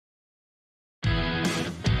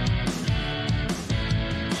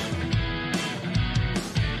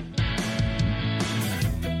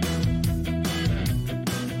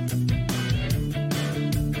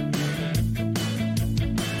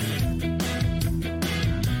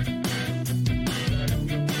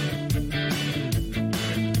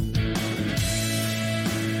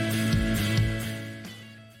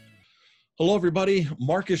Hello, everybody.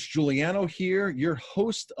 Marcus Giuliano here, your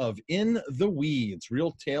host of In the Weeds,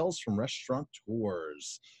 Real Tales from Restaurant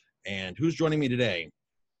Tours. And who's joining me today?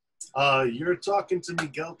 You're talking to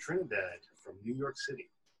Miguel Trinidad from New York City.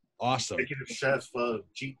 Awesome. Executive chef of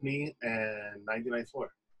Jeepney and 99th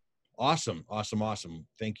Floor. Awesome.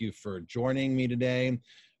 Thank you for joining me today.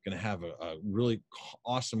 Going to have a really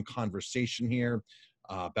awesome conversation here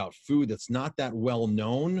about food that's not that well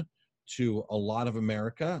known to a lot of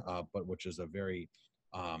America, but which is a very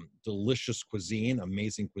delicious cuisine,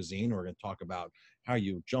 amazing cuisine. We're going to talk about how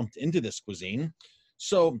you jumped into this cuisine.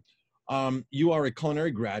 So you are a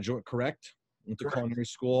culinary graduate, correct? Went to culinary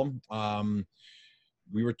school.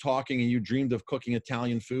 We were talking and you dreamed of cooking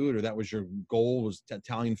Italian food, or that was your goal, was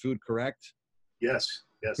Italian food, correct? Yes,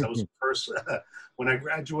 that was the first. When I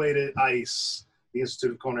graduated ICE, the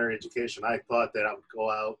Institute of Culinary Education, I thought that I would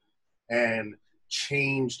go out and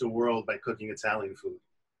change the world by cooking Italian food.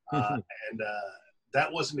 And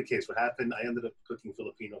that wasn't the case. What happened, I ended up cooking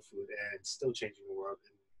Filipino food and still changing the world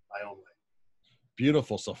in my own way.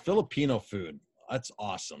 Beautiful. So Filipino food, that's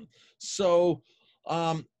awesome. So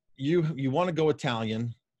you want to go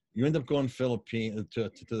Italian. You end up going Philippine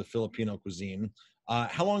to the Filipino cuisine.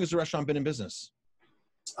 How long has the restaurant been in business?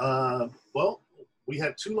 Well, we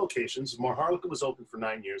had two locations. Maharlika was open for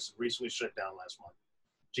 9 years, recently shut down last month.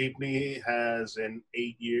 Jeepney has an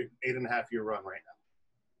 8.5 year run right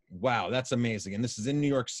now. Wow, that's amazing. And this is in New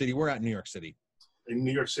York City. We're at New York City. In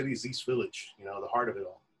New York City's East Village, the heart of it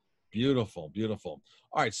all. Beautiful.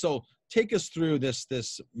 All right, so take us through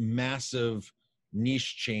this massive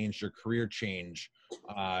niche change, your career change.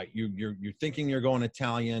 You're thinking you're going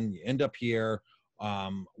Italian. You end up here.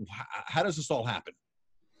 How does this all happen?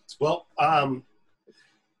 Well,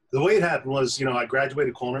 the way it happened was, I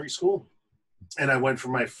graduated culinary school, and I went for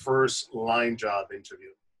my first line job interview.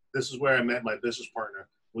 This is where I met my business partner.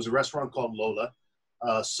 It was a restaurant called Lola,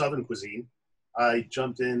 Southern cuisine. I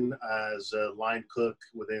jumped in as a line cook.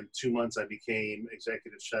 Within 2 months, I became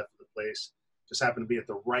executive chef of the place. Just happened to be at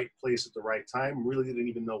the right place at the right time. Really didn't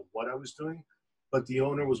even know what I was doing, but the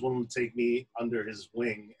owner was willing to take me under his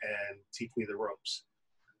wing and teach me the ropes.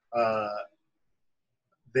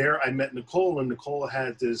 There I met Nicole, and Nicole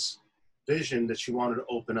had this vision that she wanted to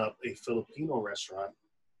open up a Filipino restaurant,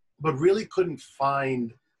 but really couldn't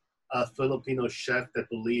find a Filipino chef that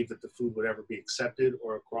believed that the food would ever be accepted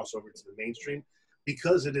or cross over to the mainstream,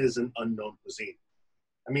 because it is an unknown cuisine.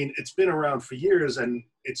 I mean, it's been around for years and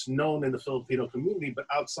it's known in the Filipino community, but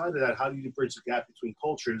outside of that, how do you bridge the gap between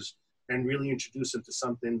cultures and really introduce them to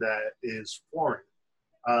something that is foreign?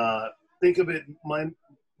 Think of it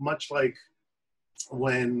much like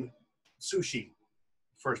when sushi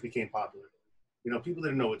first became popular. People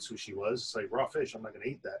didn't know what sushi was. It's like raw fish, I'm not going to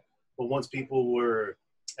eat that. But once people were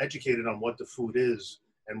educated on what the food is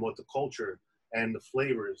and what the culture and the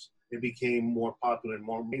flavors, it became more popular and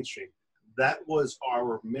more mainstream. That was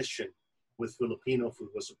our mission with Filipino food,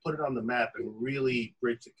 was to put it on the map and really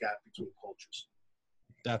bridge the gap between cultures.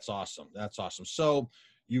 That's awesome. So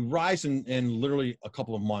you rise in literally a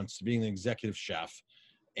couple of months to being an executive chef,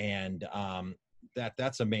 and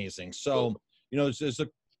that's amazing. So, there's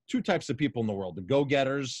two types of people in the world: the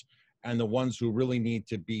go-getters and the ones who really need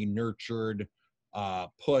to be nurtured,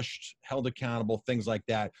 pushed, held accountable, things like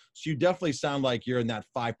that. So you definitely sound like you're in that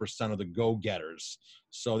 5% of the go-getters.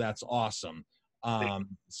 So that's awesome. Now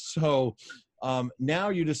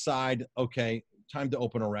you decide, okay, time to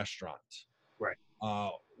open a restaurant. Right.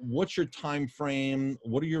 What's your time frame?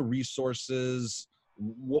 What are your resources?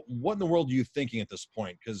 What in the world are you thinking at this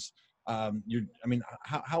point? Because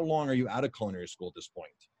how long are you out of culinary school at this point?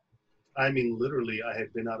 I mean, literally, I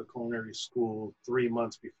had been out of culinary school 3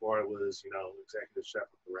 months before I was, executive chef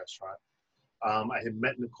of the restaurant. I had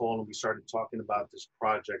met Nicole and we started talking about this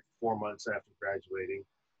project 4 months after graduating.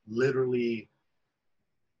 Literally,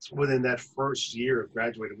 within that first year of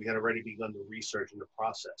graduating, we had already begun the research and the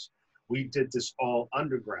process. We did this all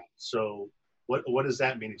underground. So what does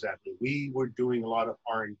that mean exactly? We were doing a lot of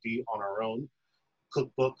R&D on our own,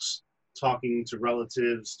 cookbooks, talking to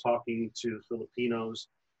relatives, talking to Filipinos,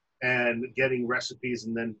 and getting recipes,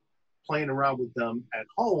 and then playing around with them at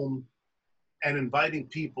home and inviting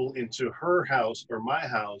people into her house or my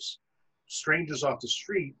house, strangers off the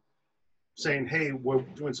street, saying, hey, we're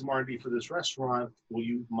doing some R&D for this restaurant. Will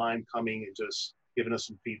you mind coming and just giving us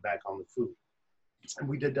some feedback on the food? And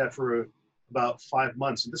we did that for about 5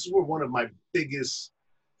 months. And this is where one of my biggest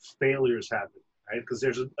failures happened, right? Because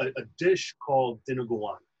there's a dish called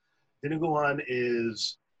dinuguan. Dinuguan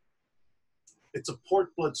it's a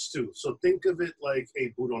pork blood stew. So think of it like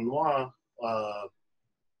a boudin noir,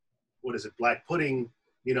 black pudding.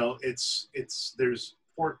 There's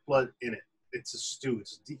pork blood in it. it's a stew.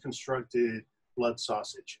 It's a deconstructed blood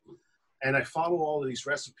sausage. And I follow all of these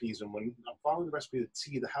recipes. And when I'm following the recipe of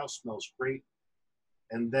the tea, the house smells great.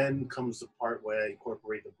 And then comes the part where I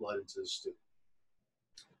incorporate the blood into the stew.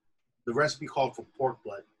 The recipe called for pork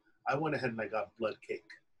blood. I went ahead and I got blood cake.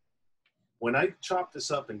 When I chopped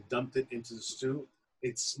this up and dumped it into the stew,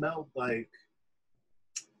 it smelled like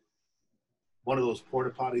one of those porta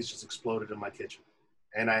potties just exploded in my kitchen.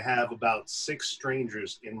 And I have about 6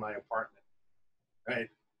 strangers in my apartment, right?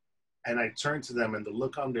 And I turned to them and the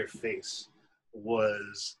look on their face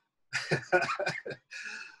was,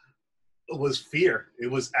 was fear. It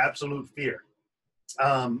was absolute fear.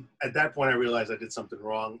 At that point, I realized I did something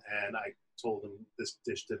wrong, and I told them this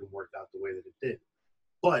dish didn't work out the way that it did.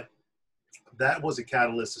 But that was a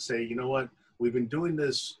catalyst to say, you know what? We've been doing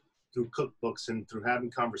this through cookbooks and through having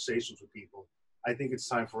conversations with people. I think it's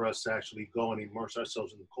time for us to actually go and immerse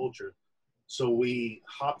ourselves in the culture. So we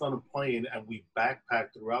hopped on a plane and we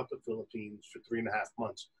backpacked throughout the Philippines for 3.5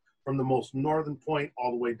 months, from the most northern point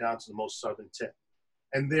all the way down to the most southern tip.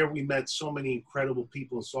 And there we met so many incredible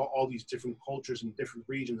people and saw all these different cultures in different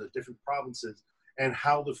regions and different provinces, and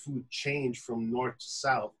how the food changed from north to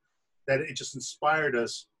south, that it just inspired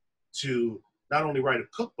us to not only write a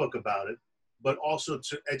cookbook about it, but also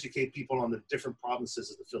to educate people on the different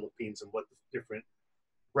provinces of the Philippines and what the different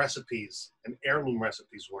recipes and heirloom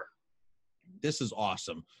recipes were. This is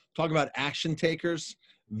awesome. Talk about action takers.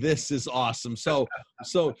 This is awesome. So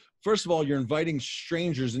first of all, you're inviting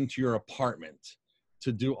strangers into your apartment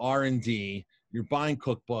to do R&D. You're buying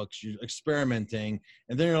cookbooks, you're experimenting,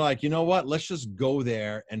 and then you're like, you know what? Let's just go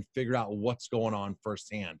there and figure out what's going on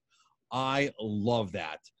firsthand. I love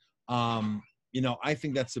that. You know, I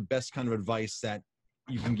think that's the best kind of advice that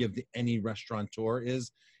you can give to any restaurateur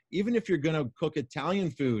is, even if you're going to cook Italian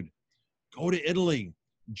food, go to Italy,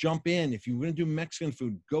 jump in. If you're going to do Mexican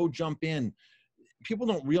food, go jump in. People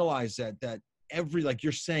don't realize that every, like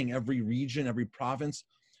you're saying, every region, every province,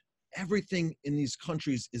 everything in these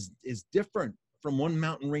countries is different from one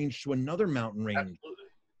mountain range to another mountain range. Absolutely.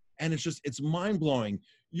 And it's mind blowing.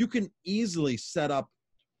 You can easily set up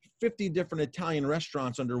 50 different Italian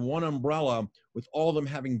restaurants under one umbrella, with all of them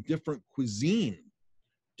having different cuisine,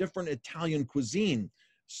 different Italian cuisine.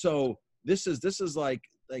 So this is like,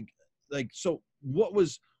 so what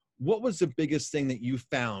was the biggest thing that you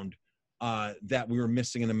found that we were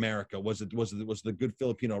missing in America? Was it the good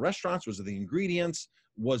Filipino restaurants? Was it the ingredients?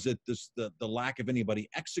 Was it the lack of anybody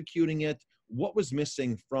executing it? What was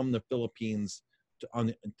missing from the Philippines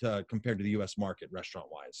to compared to the U.S. market restaurant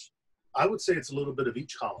wise? I would say it's a little bit of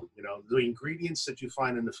each column. You know, the ingredients that you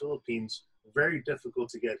find in the Philippines are very difficult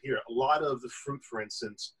to get here. A lot of the fruit, for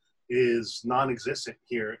instance, is non-existent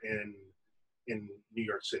here in New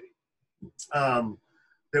York City.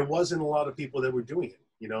 There wasn't a lot of people that were doing it.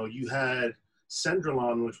 You know, you had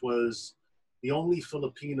Centralon, which was the only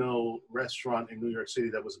Filipino restaurant in New York City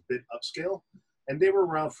that was a bit upscale, and they were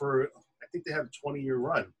around for, I think they had a 20-year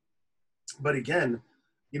run. But again,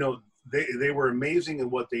 you know, they were amazing in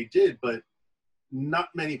what they did, but not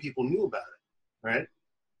many people knew about it, right?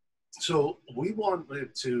 So we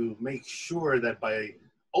wanted to make sure that by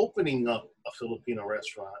opening up a Filipino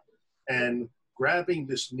restaurant and grabbing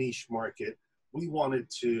this niche market, we wanted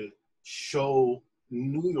to show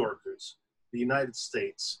New Yorkers, the United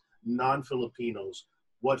States, non-Filipinos,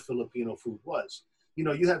 what Filipino food was. You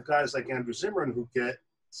know, you have guys like Andrew Zimmern who get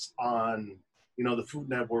on, you know, the Food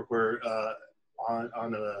Network or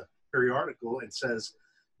on a periodical and says,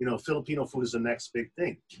 you know, Filipino food is the next big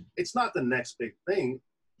thing. It's not the next big thing.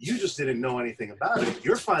 You just didn't know anything about it.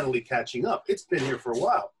 You're finally catching up. It's been here for a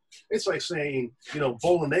while. It's like saying, you know,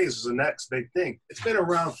 bolognese is the next big thing. It's been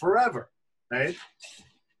around forever, right?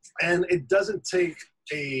 And it doesn't take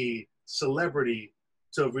a celebrity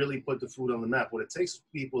to really put the food on the map. What it takes is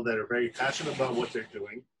people that are very passionate about what they're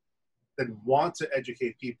doing, that want to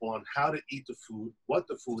educate people on how to eat the food, what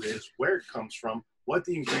the food is, where it comes from, what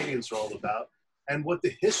the ingredients are all about, and what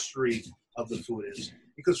the history of the food is.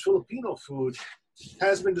 Because Filipino food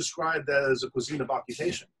has been described as a cuisine of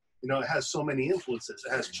occupation. You know, it has so many influences.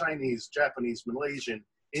 It has Chinese, Japanese, Malaysian,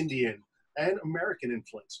 Indian, and American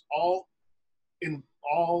influence. All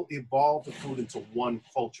evolve the food into one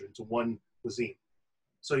culture, into one cuisine.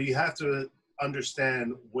 So you have to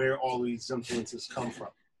understand where all these influences come from.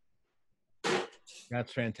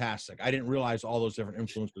 That's fantastic. I didn't realize all those different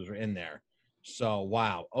influences are in there. So,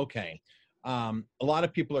 wow. Okay. A lot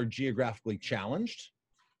of people are geographically challenged,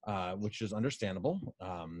 which is understandable.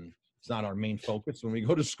 It's not our main focus. When we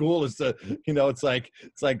go to school, it's it's like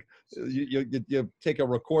you take a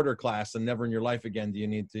recorder class and never in your life again do you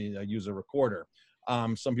need to use a recorder.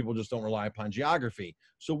 Some people just don't rely upon geography.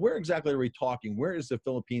 So where exactly are we talking? Where is the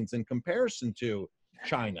Philippines in comparison to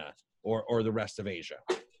China or the rest of Asia?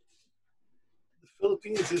 The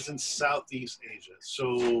Philippines is in Southeast Asia.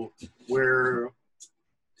 So where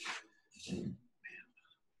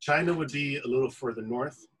China would be a little further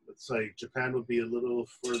north. It's like Japan would be a little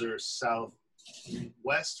further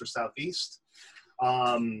southwest or southeast.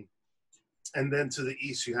 Um, and then to the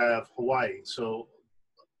east, you have Hawaii. So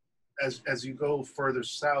as you go further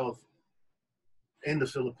south in the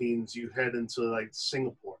Philippines, you head into like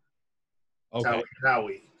Singapore, Okay.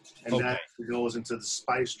 Tawi, and Okay. that goes into the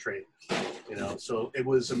spice trade. You know, so it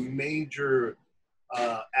was a major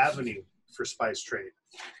avenue for spice trade.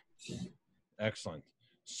 Excellent.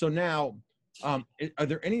 So now, are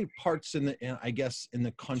there any parts I guess, in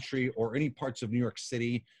the country or any parts of New York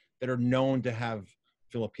City that are known to have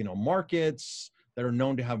Filipino markets, that are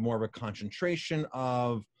known to have more of a concentration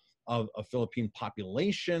of a Philippine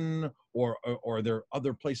population, or are there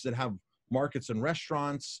other places that have markets and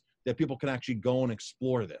restaurants that people can actually go and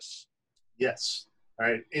explore this? Yes. All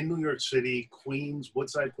right. In New York City, Queens,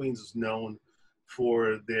 Woodside, Queens is known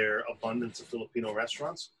for their abundance of Filipino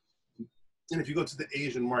restaurants. And if you go to the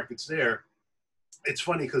Asian markets there, it's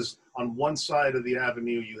funny because on one side of the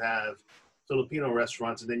avenue you have Filipino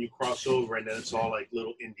restaurants, and then you cross over, and then it's all like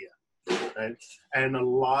little India, right? And a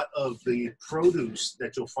lot of the produce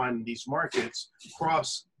that you'll find in these markets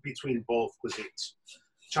cross between both cuisines: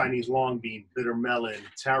 Chinese long bean, bitter melon,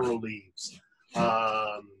 taro leaves,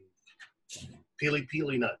 pili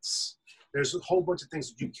pili nuts. There's a whole bunch of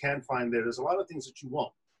things that you can find there. There's a lot of things that you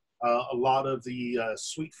won't. A lot of the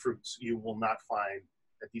sweet fruits you will not find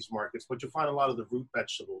at these markets, but you'll find a lot of the root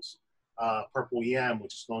vegetables, purple yam,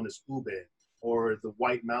 which is known as ube, or the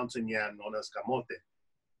white mountain yam known as camote.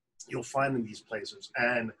 You'll find in these places.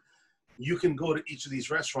 And you can go to each of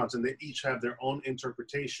these restaurants and they each have their own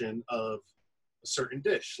interpretation of a certain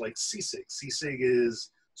dish, like sisig. Sisig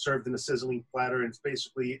is served in a sizzling platter, and it's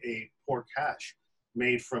basically a pork hash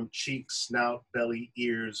made from cheek, snout, belly,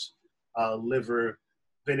 ears, liver,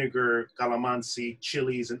 vinegar, calamansi,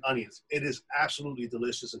 chilies, and onions. It is absolutely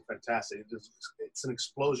delicious and fantastic. It's an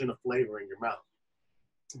explosion of flavor in your mouth.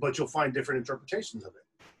 But you'll find different interpretations of it.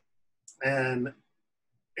 And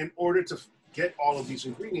in order to get all of these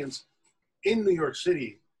ingredients in New York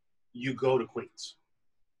City, you go to Queens.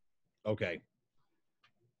 Okay.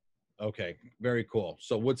 Okay. Very cool.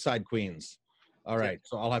 So Woodside, Queens. All right.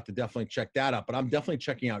 So I'll have to definitely check that out, but I'm definitely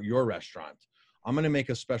checking out your restaurant. I'm going to make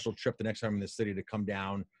a special trip the next time I'm in the city to come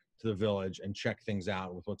down to the village and check things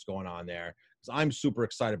out with what's going on there. Because I'm super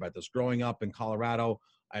excited about this. Growing up in Colorado,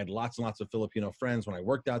 I had lots and lots of Filipino friends when I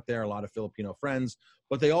worked out there, a lot of Filipino friends,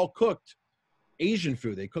 but they all cooked Asian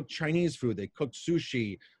food. They cooked Chinese food. They cooked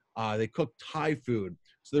sushi. They cooked Thai food.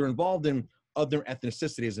 So they're involved in other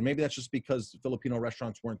ethnicities. And maybe that's just because Filipino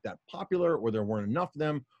restaurants weren't that popular, or there weren't enough of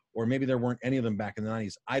them, or maybe there weren't any of them back in the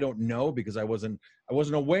 90s. I don't know, because I wasn't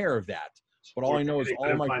aware of that. But all I know is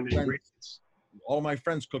all my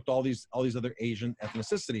friends cooked all these other Asian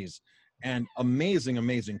ethnicities, and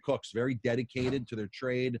amazing cooks, very dedicated to their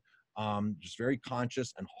trade, just very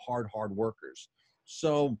conscious and hard workers.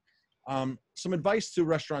 So some advice to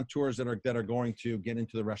restaurateurs that are going to get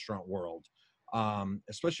into the restaurant world,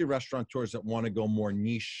 especially restaurateurs that want to go more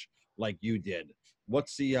niche like you did.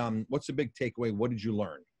 What's the big takeaway? What did you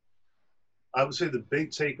learn? I would say the big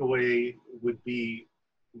takeaway would be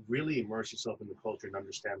really immerse yourself in the culture and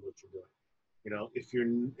understand what you're doing. You know,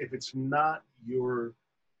 if it's not the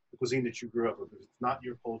cuisine that you grew up with, if it's not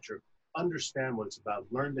your culture, understand what it's about,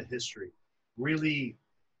 learn the history, really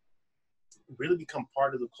become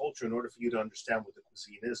part of the culture in order for you to understand what the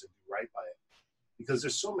cuisine is and be right by it. Because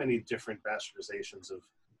there's so many different bastardizations of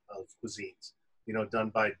cuisines, you know, done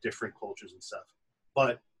by different cultures and stuff.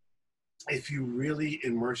 But if you really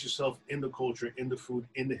immerse yourself in the culture, in the food,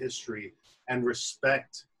 in the history, and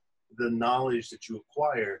respect the knowledge that you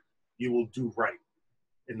acquire, you will do right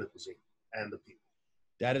in the cuisine and the people.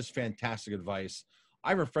 That is fantastic advice. I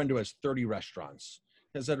have a friend who has 30 restaurants.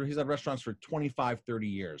 He's had restaurants for 25, 30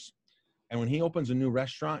 years. And when he opens a new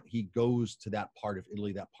restaurant, he goes to that part of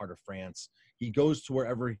Italy, that part of France. He goes to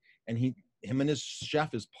wherever, and him and his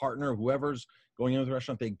chef, his partner, whoever's going into the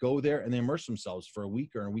restaurant, they go there and they immerse themselves for a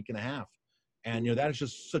week or a week and a half. And, you know, that is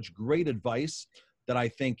just such great advice that I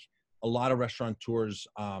think a lot of restaurateurs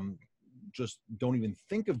just don't even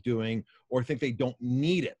think of doing, or think they don't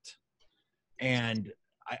need it. And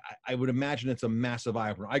I would imagine it's a massive eye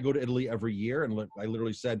opener. I go to Italy every year, and I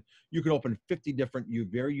literally said, you can open 50 different,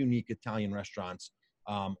 very unique Italian restaurants,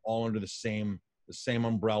 all under the same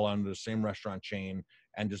umbrella, under the same restaurant chain,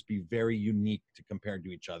 and just be very unique to compared to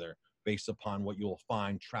each other. based upon what you'll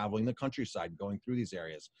find traveling the countryside, going through these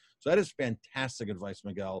areas. So that is fantastic advice,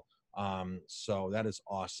 Miguel. So that is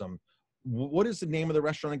awesome. What is the name of the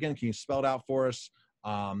restaurant again? Can you spell it out for us?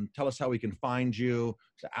 Tell us how we can find you,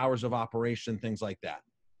 the hours of operation, things like that.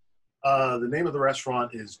 The name of the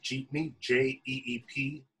restaurant is Jeepney,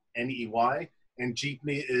 Jeepney, and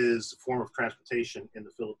Jeepney is a form of transportation in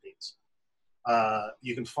the Philippines.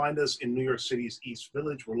 You can find us in New York City's East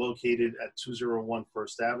Village. We're located at 201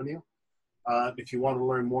 First Avenue. If you want to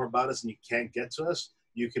learn more about us and you can't get to us,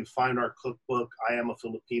 you can find our cookbook, I Am a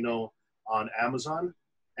Filipino, on Amazon.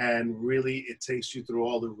 And really, it takes you through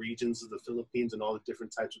all the regions of the Philippines and all the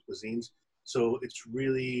different types of cuisines. So it's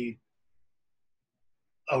really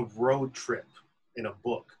a road trip in a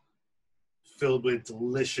book filled with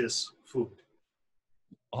delicious food.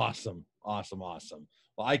 Awesome.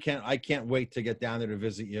 Well, I can't wait to get down there to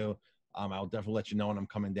visit you. I'll definitely let you know when I'm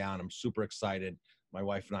coming down. I'm super excited. My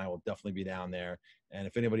wife and I will definitely be down there. And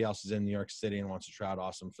if anybody else is in New York City and wants to try out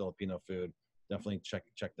awesome Filipino food, definitely check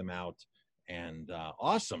them out. And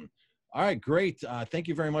awesome. All right, great. Thank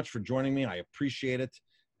you very much for joining me. I appreciate it.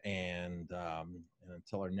 And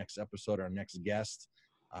until our next episode, our next guest,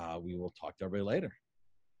 we will talk to everybody later.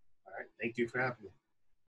 All right. Thank you for having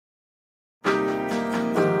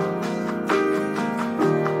me.